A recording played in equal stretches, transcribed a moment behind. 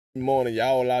Good morning,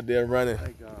 y'all out there running,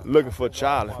 looking for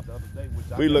Charlie.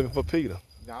 We looking for Peter.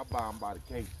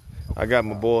 I got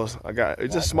my boys.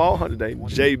 It's a small hunt today.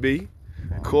 JB,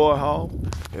 Coy Hall,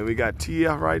 and we got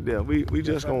TF right there. We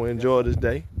just gonna enjoy this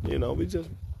day. You know,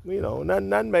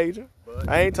 nothing major.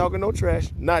 I ain't talking no trash.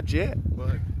 Not yet.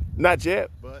 Not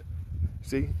yet.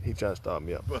 See, he trying to start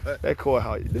me up. That Coy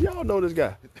Hall. Do y'all know this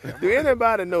guy? Do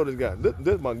anybody know this guy?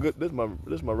 This my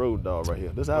road dog right here.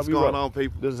 This is how we roll. What's going on,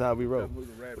 people? This is how we roll.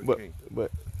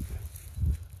 But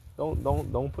don't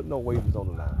put no waivers on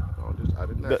the line. I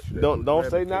didn't ask you that. Don't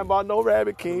say nothing about no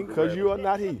Rabbit King, because you are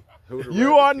not he.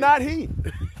 You are not he.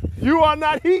 You are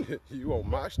not he. You on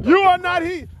my stuff. You are not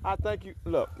he. I think you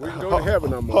look. We can go to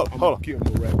heaven. I'm gonna kill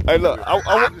my rabbit. Hey, look.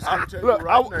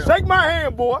 Shake my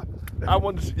hand, boy. I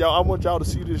want y'all to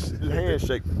see this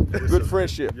handshake. Good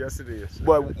friendship. Yes, it is.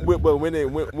 But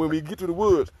when we get to the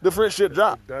woods, the friendship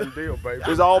drop. Done deal, baby.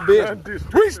 It's all business.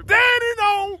 We standing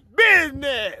on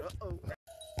business.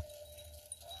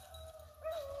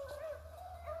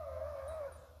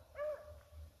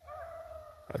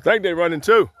 I think they running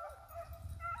too.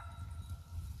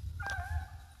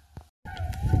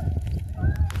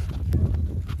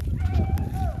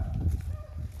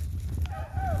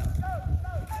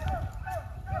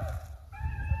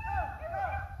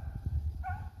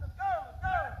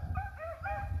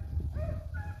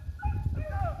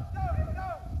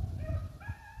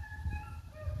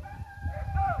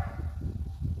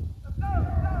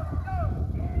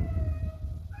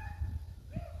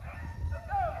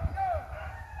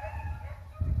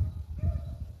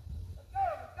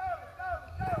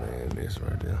 Man, this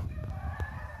right there.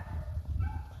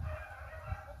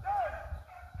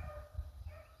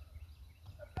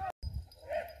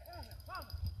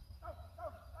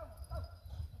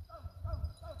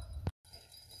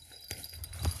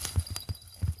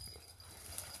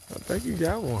 I think he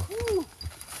got one. Woo.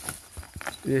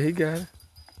 Yeah, he got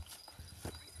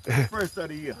it. First of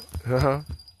the year.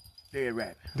 Dead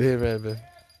rabbit. Dead rabbit.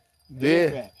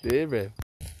 Dead rabbit.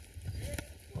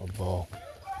 My ball.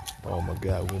 Oh my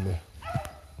God, with me.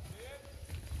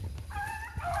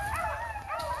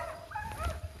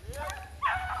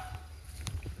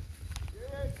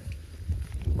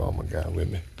 Oh my God, with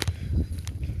me.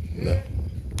 No.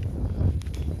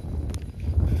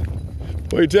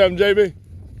 What you tell him, JB?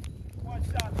 One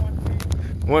shot, one kill.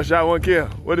 One shot, one kill.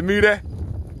 Where the meat at?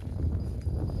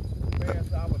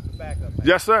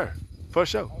 Yes, sir. For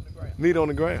sure. On the ground. Meat on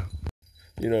the ground.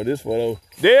 You know, this for those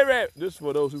dead rabbit. This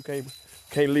for those who can't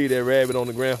leave that rabbit on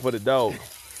the ground for the dog.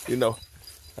 You know,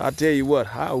 I tell you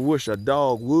what, I wish a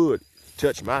dog would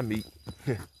touch my meat.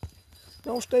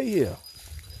 Don't stay here.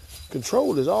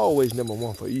 Control is always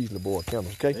 #1 for Easley Boyz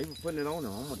kennels, okay? They were putting it on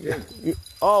them, I'm gonna tell you.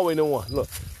 Always #1. Look,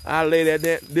 I lay that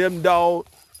there. Them dogs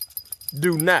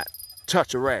do not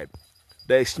touch a rabbit.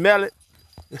 They smell it.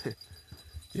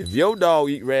 If your dog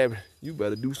eat rabbit, you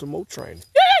better do some more training.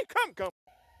 Yeah, come.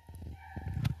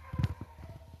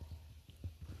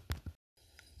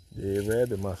 Dead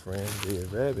rabbit, my friend.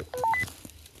 Dead rabbit.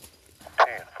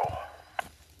 10-4.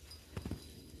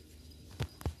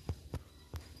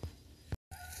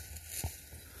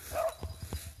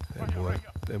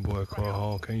 That boy Carl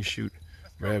Hall can't shoot.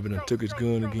 Rabbit done took his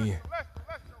gun again.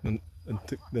 Done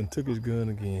took his gun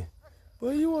again.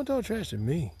 Boy, you want to talk trash to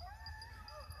me?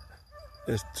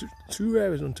 There's two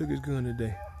rabbits done took his gun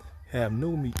today. Have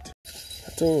no meat.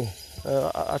 I told him,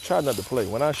 I try not to play.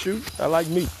 When I shoot, I like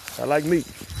meat.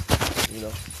 You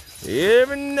know,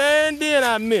 every now and then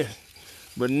I miss,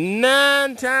 but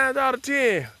 9 times out of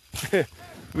 10,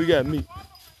 we got meat.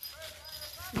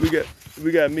 We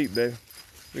got meat, baby.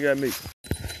 We got meat.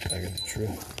 I got the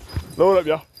truck. Load up,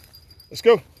 y'all. Let's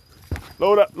go.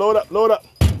 Load up. Load up. Let's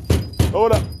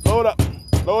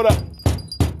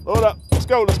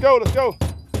go. Let's go.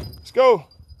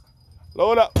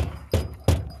 Load up.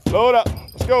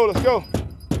 Let's go.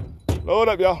 Load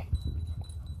up, y'all.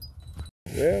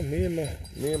 Yeah, me and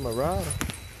my rider,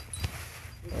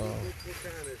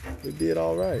 we did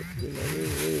all right. You know, we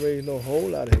ain't raised no whole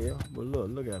lot of hell, but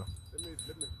look at him.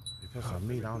 He put some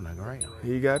meat on the ground.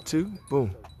 He got 2,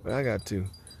 boom. I got 2.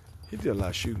 He did a lot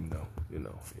of shooting though, you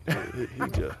know.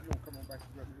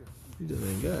 He just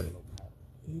ain't got it.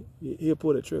 He'll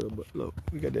pull that trigger, but look,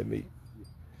 we got that meat.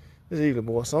 It's Easley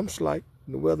Boyz. Some slight.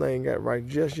 The weather ain't got right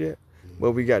just yet,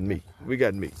 but we got meat.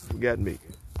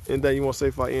 Anything you want to say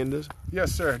before I end this?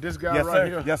 Yes, sir. This guy right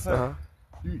here. Yes, sir.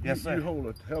 You hold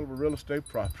a hell of a real estate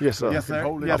property. Yes, sir. Yes, sir. I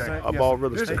bought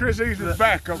real estate. This is Chris Easley's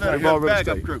backup right I bought here.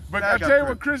 real estate. But I tell you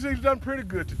what, Chris Easley done pretty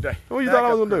good today. What you thought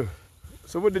I was going to do?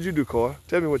 So what did you do, Carl?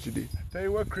 Tell me what you did. Tell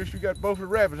you what, Chris, you got both the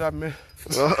rabbits I missed.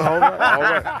 All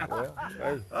right. Well,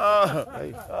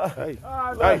 hey.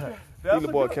 Easley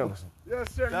Boyz Kennels.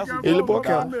 Yes, sir. Easley Boyz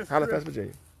Kennels, Halifax,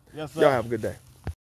 Virginia. Yes, sir. Y'all have a good day.